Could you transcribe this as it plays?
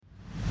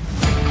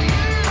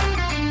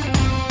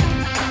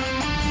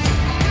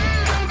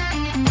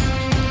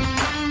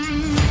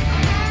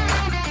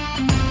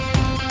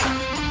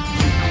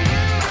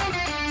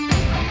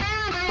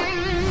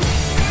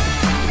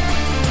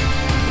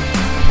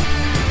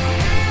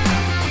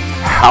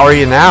How are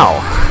you now?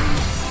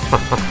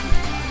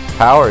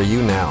 How are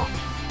you now?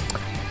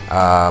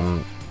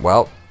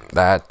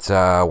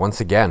 Once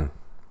again,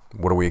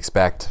 what do we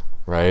expect,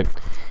 right?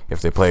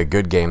 If they play a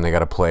good game, they got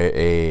to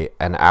play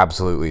an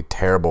absolutely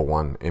terrible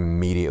one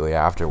immediately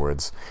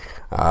afterwards.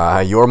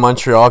 Your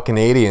Montreal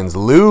Canadiens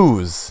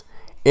lose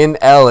in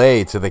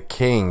LA to the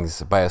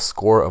Kings by a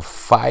score of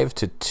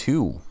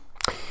 5-2.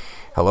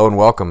 Hello and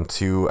welcome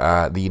to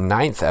the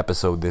 9th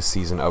episode this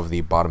season of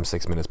the Bottom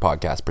 6 Minutes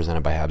podcast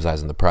presented by Habs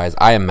Eyes on the Prize.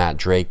 I am Matt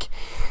Drake,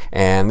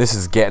 and this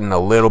is getting a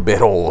little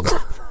bit old.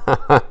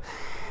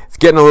 It's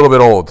getting a little bit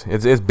old.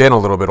 It's been a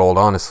little bit old,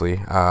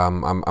 honestly.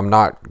 I'm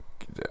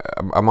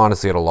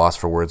honestly at a loss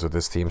for words with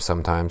this team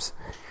sometimes.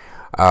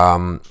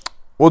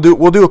 We'll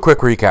do a quick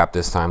recap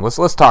this time.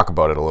 Let's talk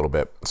about it a little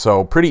bit.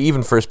 So pretty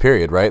even first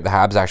period, right? The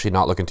Habs actually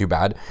not looking too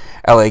bad.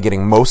 LA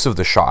getting most of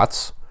the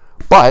shots,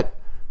 but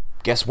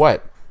guess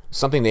what?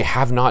 Something they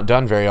have not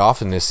done very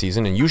often this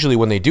season, and usually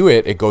when they do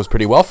it, it goes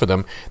pretty well for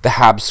them. The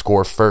Habs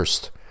score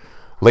first.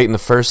 Late in the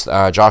first,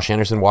 Josh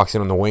Anderson walks in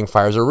on the wing,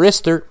 fires a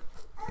wrister,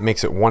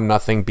 makes it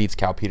 1-0, beats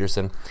Cal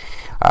Peterson.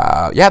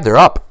 They're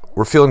up.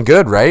 We're feeling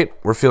good, right?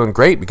 We're feeling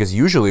great because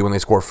usually when they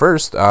score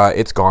first,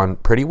 it's gone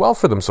pretty well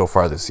for them so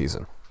far this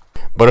season.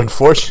 But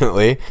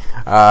unfortunately,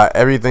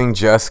 everything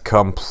just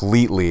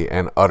completely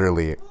and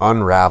utterly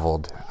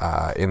unraveled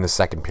in the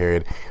second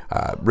period.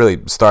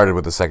 Really started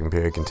with the second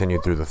period,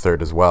 continued through the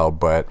third as well.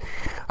 But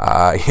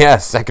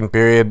second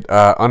period,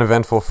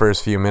 uneventful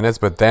first few minutes.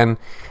 But then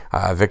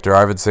Victor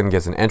Arvidsson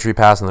gets an entry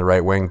pass on the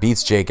right wing,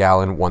 beats Jake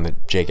Allen, one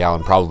that Jake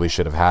Allen probably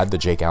should have had. The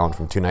Jake Allen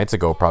from 2 nights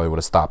ago probably would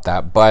have stopped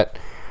that. But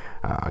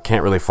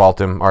can't really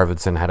fault him.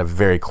 Arvidsson had a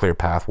very clear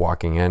path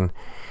walking in.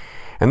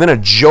 And then a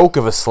joke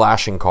of a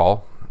slashing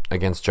call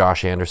against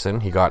Josh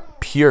Anderson. He got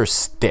pure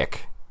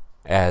stick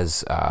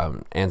as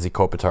Anze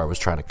Kopitar was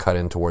trying to cut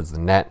in towards the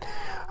net.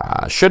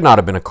 Should not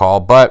have been a call,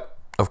 but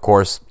of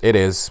course it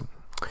is.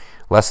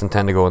 Less than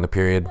 10 to go in the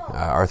period.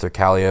 Arthur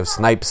Kaliev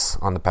snipes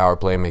on the power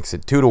play, makes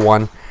it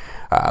 2-1.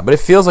 But it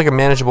feels like a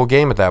manageable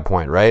game at that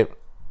point, right?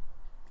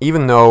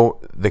 Even though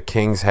the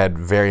Kings had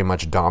very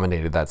much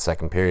dominated that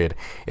second period,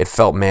 it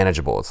felt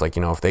manageable. It's like,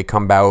 if they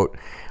come out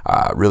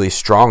really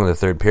strong in the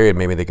third period,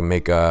 maybe they can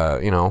make a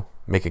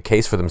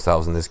case for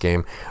themselves in this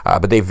game.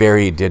 But they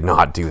did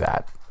not do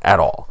that at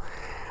all.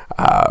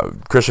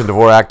 Christian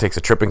Dvorak takes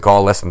a tripping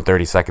call less than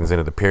 30 seconds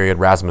into the period.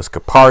 Rasmus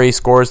Kupari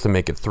scores to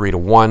make it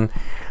 3-1.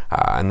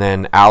 And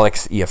then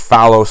Alex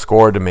Iafallo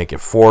scored to make it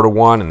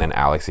 4-1. And then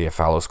Alex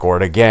Iafallo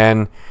scored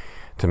again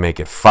to make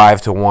it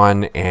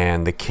 5-1.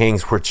 And the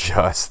Kings were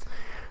just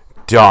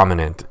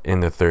dominant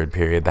in the third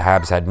period. The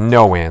Habs had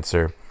no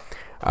answer.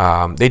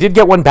 They did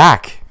get one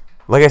back.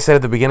 Like I said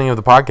at the beginning of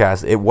the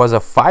podcast, it was a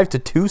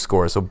 5-2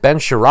 score. So Ben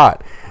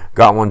Sherratt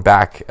got one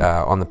back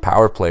on the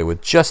power play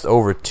with just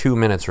over 2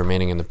 minutes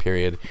remaining in the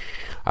period.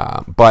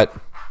 But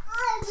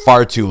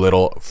far too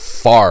little,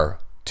 far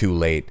too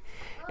late.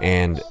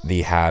 And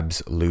the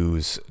Habs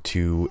lose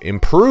to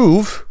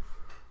improve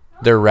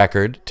their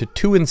record to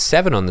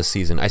 2-7 on the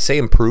season. I say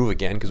improve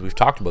again because we've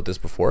talked about this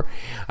before.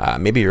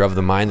 Maybe you're of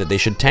the mind that they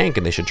should tank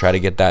and they should try to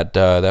get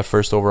that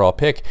first overall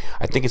pick.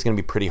 I think it's going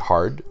to be pretty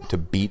hard to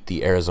beat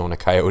the Arizona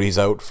Coyotes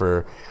out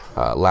for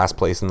last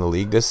place in the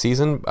league this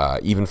season.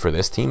 Even for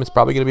this team, it's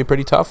probably going to be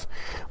pretty tough.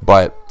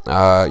 But,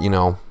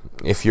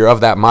 if you're of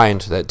that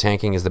mind that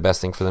tanking is the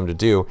best thing for them to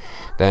do,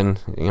 then,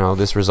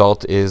 this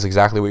result is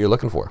exactly what you're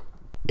looking for.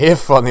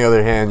 If, on the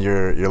other hand,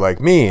 you're like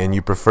me and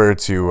you prefer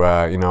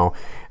to,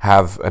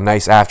 have a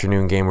nice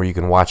afternoon game where you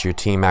can watch your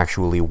team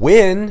actually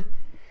win,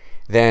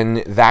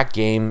 then that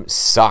game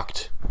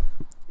sucked.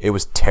 It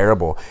was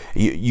terrible.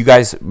 You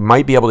guys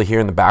might be able to hear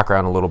in the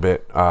background a little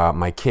bit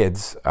my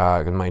kids.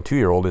 My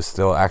 2-year-old is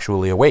still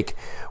actually awake,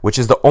 which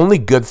is the only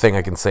good thing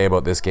I can say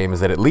about this game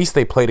is that at least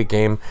they played a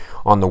game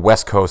on the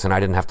West Coast and I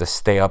didn't have to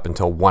stay up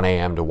until 1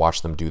 a.m. to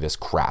watch them do this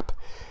crap.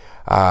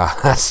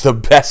 That's the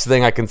best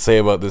thing I can say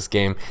about this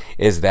game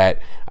is that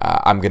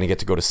I'm going to get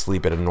to go to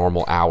sleep at a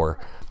normal hour.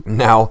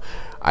 Now,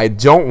 I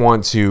don't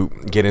want to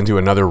get into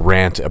another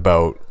rant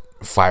about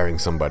firing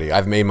somebody.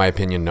 I've made my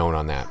opinion known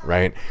on that,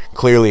 right?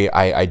 Clearly,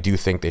 I do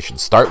think they should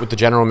start with the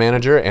general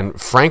manager, and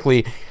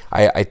frankly,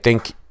 I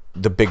think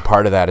the big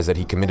part of that is that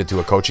he committed to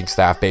a coaching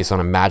staff based on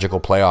a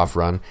magical playoff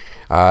run.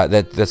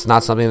 That's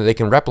not something that they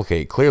can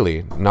replicate,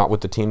 clearly, not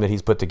with the team that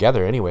he's put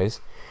together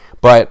anyways.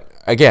 But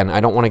again, I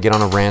don't want to get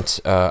on a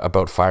rant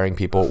about firing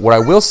people. What I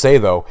will say,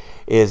 though,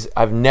 is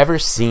I've never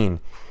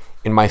seen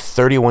in my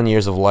 31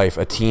 years of life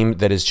a team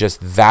that is just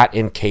that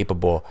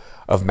incapable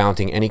of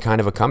mounting any kind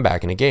of a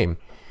comeback in a game.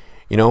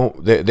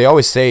 They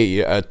always say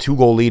a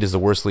 2-goal lead is the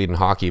worst lead in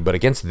hockey, but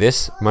against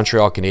this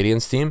Montreal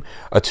Canadiens team,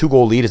 a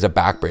 2-goal lead is a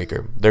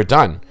backbreaker. They're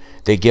done.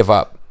 They give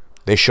up.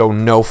 They show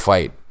no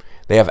fight.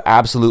 They have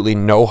absolutely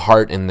no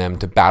heart in them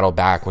to battle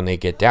back when they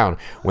get down.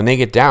 When they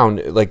get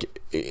down,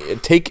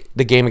 take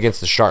the game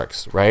against the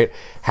Sharks, right?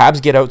 Habs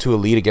get out to a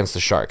lead against the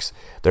Sharks.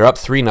 They're up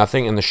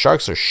 3-0, and the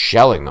Sharks are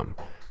shelling them,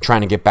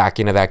 trying to get back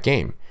into that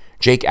game.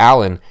 Jake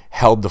Allen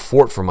held the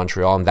fort for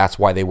Montreal, and that's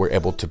why they were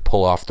able to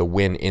pull off the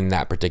win in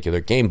that particular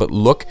game. But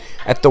look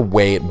at the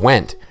way it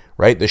went,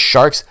 right? The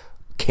Sharks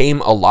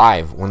came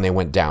alive when they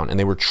went down, and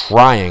they were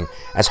trying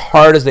as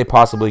hard as they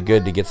possibly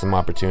could to get some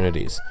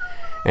opportunities.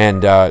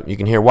 And you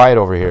can hear Wyatt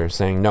over here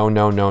saying, no,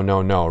 no, no,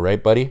 no, no,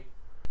 right, buddy?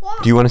 Yeah.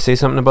 Do you want to say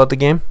something about the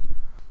game?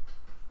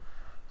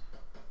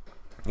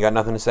 You got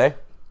nothing to say?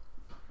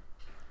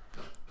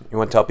 You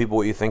want to tell people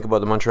what you think about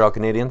the Montreal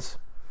Canadiens?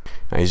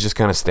 Now, he's just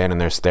kind of standing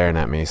there staring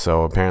at me,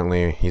 so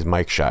apparently he's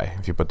mic shy.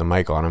 If you put the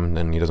mic on him,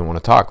 then he doesn't want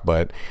to talk,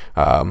 but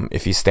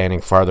if he's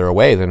standing farther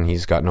away, then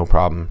he's got no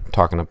problem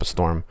talking up a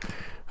storm.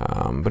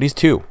 But he's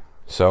 2.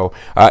 So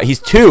he's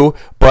 2,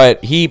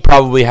 but he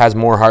probably has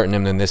more heart in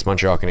him than this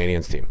Montreal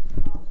Canadiens team.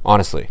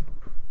 Honestly.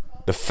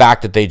 The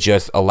fact that they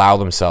just allow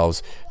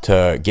themselves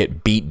to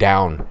get beat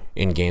down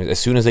in games as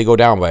soon as they go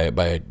down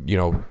by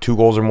 2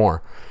 goals or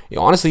more.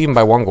 Honestly, even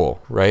by 1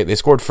 goal, right? They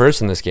scored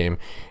first in this game,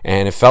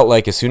 and it felt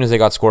like as soon as they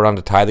got scored on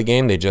to tie the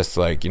game, they just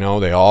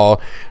they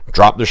all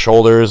dropped their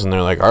shoulders and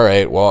they're like, all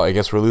right, well, I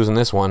guess we're losing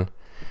this one.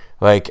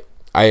 Like,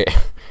 I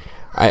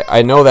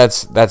know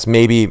that's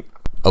maybe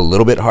a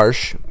little bit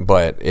harsh,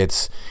 but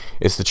it's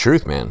the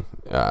truth, man.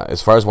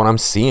 As far as what I'm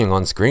seeing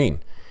on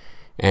screen,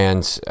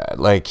 and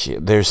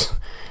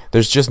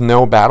there's just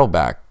no battle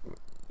back,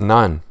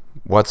 none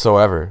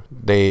whatsoever.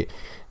 They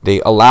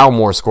allow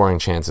more scoring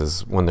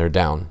chances when they're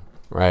down,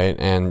 right?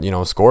 And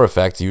score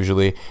effect,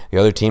 usually the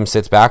other team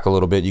sits back a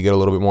little bit, you get a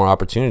little bit more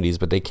opportunities,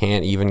 but they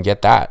can't even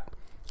get that,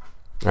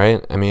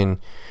 right? I mean,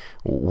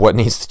 what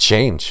needs to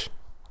change?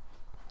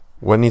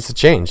 What needs to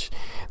change?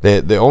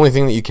 The only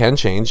thing that you can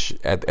change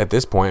at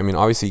this point, I mean,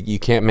 obviously you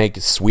can't make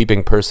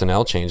sweeping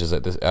personnel changes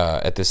at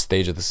this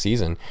stage of the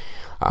season.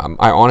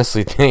 I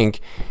honestly think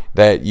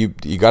that you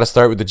got to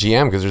start with the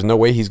GM, because there's no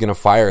way he's going to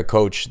fire a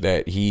coach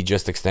that he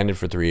just extended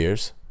for 3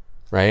 years,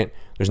 right?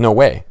 There's no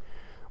way.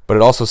 But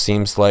it also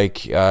seems like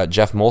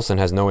Jeff Molson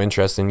has no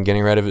interest in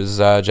getting rid of his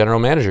general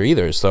manager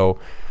either. So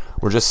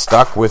we're just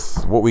stuck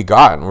with what we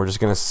got, and we're just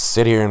going to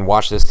sit here and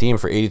watch this team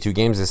for 82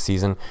 games this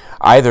season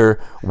either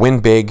win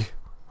big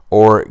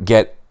or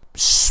get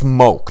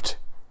smoked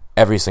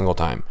every single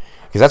time,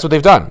 because that's what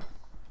they've done,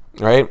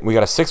 right? We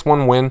got a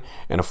 6-1 win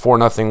and a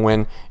 4-0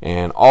 win,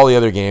 and all the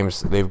other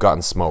games they've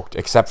gotten smoked,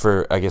 except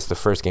for, I guess, the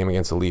first game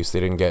against the Leafs.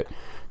 They didn't get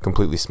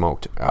completely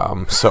smoked.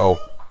 So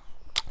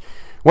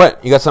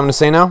what, you got something to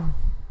say now?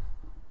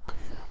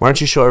 Why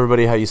don't you show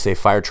everybody how you say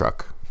fire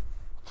truck?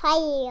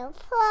 Fire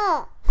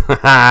truck.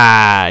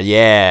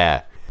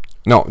 Yeah.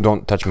 No,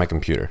 don't touch my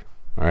computer,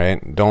 all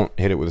right? Don't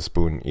hit it with a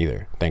spoon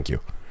either. Thank you.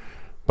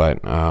 But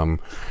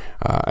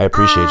I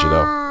appreciate you,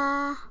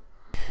 though.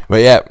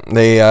 But yeah,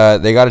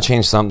 they got to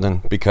change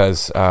something,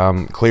 because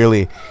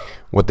clearly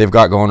what they've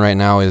got going right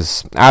now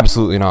is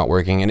absolutely not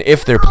working. And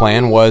if their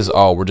plan was,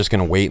 we're just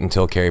going to wait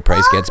until Carey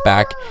Price gets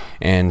back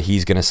and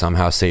he's going to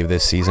somehow save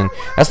this season,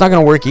 that's not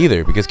going to work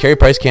either, because Carey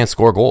Price can't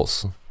score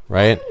goals,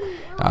 right?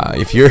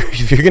 If you're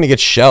going to get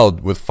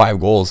shelled with 5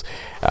 goals,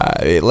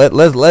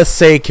 let's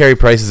say Carey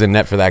Price is in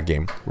net for that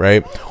game,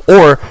 right?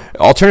 Or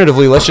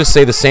alternatively, let's just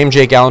say the same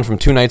Jake Allen from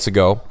 2 nights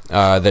ago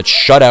that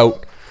shut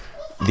out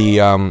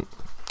the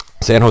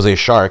San Jose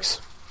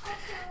Sharks.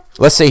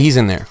 Let's say he's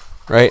in there,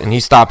 right? And he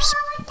stops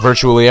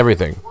virtually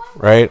everything,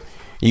 right?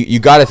 You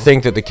got to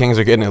think that the Kings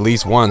are getting at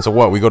least 1. So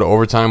what? We go to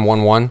overtime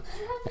 1-1.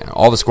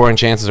 All the scoring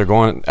chances are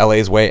going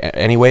LA's way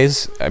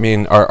anyways. I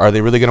mean, are they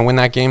really going to win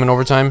that game in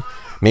overtime?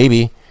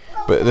 Maybe.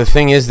 But the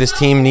thing is, this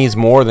team needs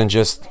more than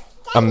just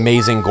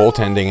amazing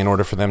goaltending in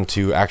order for them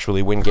to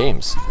actually win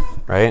games,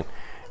 right?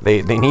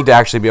 They need to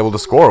actually be able to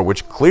score,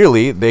 which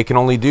clearly they can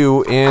only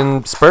do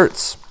in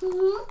spurts,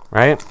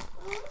 right?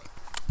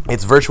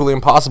 It's virtually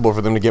impossible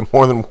for them to get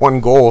more than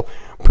 1 goal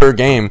per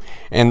game.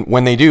 And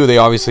when they do, they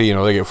obviously,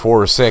 they get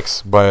 4 or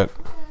 6. But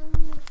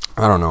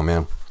I don't know,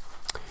 man.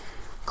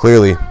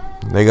 Clearly,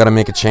 they got to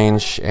make a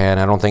change, and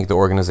I don't think the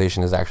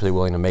organization is actually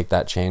willing to make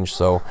that change.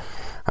 So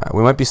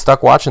we might be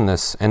stuck watching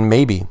this, and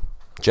maybe,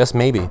 just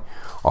maybe,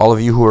 all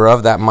of you who are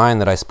of that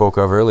mind that I spoke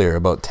of earlier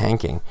about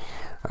tanking,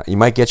 you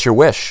might get your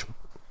wish.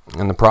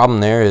 And the problem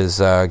there is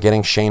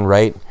getting Shane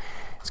Wright.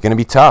 It's going to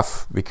be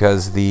tough,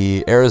 because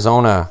the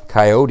Arizona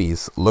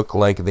Coyotes look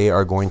like they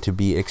are going to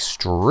be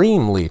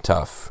extremely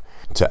tough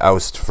to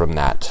oust from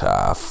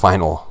that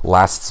final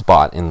last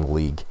spot in the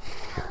league.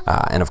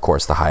 And of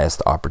course, the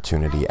highest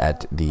opportunity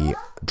at the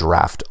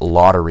draft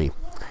lottery.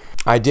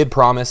 I did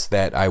promise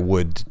that I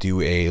would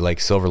do a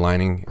silver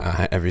lining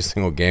every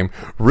single game.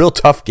 Real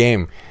tough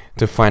game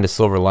to find a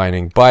silver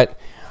lining, but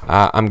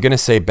I'm going to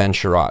say Ben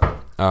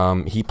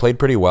Chiarot. He played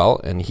pretty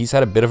well, and he's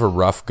had a bit of a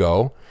rough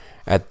go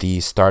at the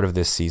start of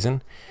this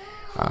season.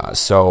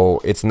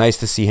 So it's nice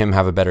to see him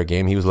have a better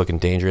game. He was looking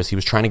dangerous. He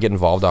was trying to get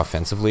involved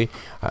offensively,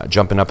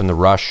 jumping up in the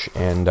rush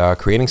and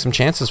creating some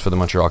chances for the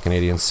Montreal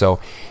Canadiens. So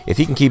if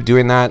he can keep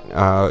doing that,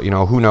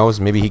 who knows?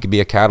 Maybe he could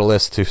be a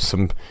catalyst to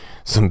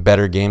some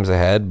better games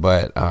ahead.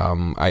 But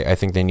I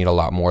think they need a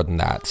lot more than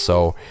that.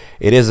 So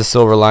it is a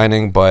silver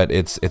lining, but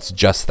it's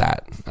just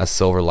that, a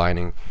silver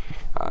lining,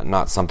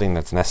 not something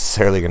that's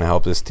necessarily going to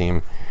help this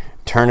team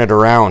turn it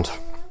around.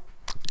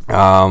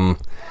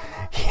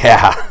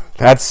 Yeah,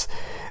 that's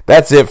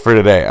it for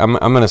today. I'm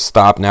going to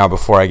stop now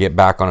before I get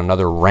back on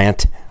another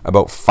rant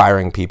about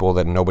firing people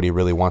that nobody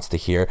really wants to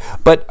hear.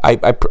 But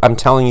I'm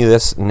telling you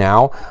this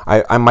now.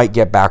 I might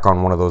get back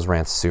on one of those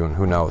rants soon.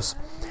 Who knows?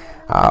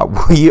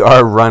 We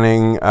are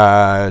running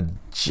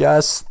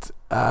just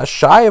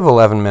shy of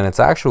 11 minutes,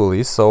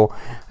 actually. So,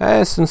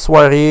 c'est une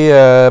soirée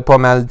pas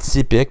mal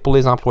typique pour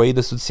les employés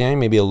de soutien.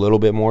 Maybe a little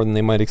bit more than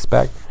they might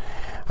expect.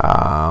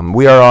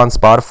 We are on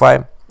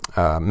Spotify,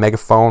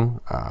 Megaphone,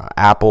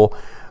 Apple,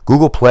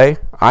 Google Play.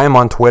 I am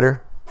on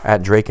Twitter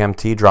at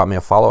DrakeMT. Drop me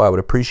a follow. I would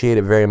appreciate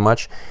it very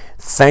much.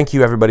 Thank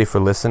you, everybody, for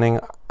listening.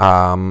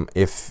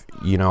 If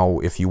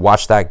you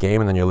watch that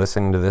game and then you're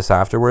listening to this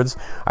afterwards,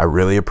 I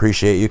really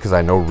appreciate you, because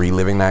I know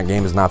reliving that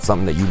game is not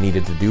something that you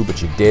needed to do,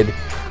 but you did.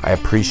 I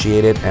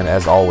appreciate it, and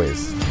as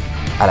always,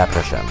 à la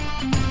prochaine.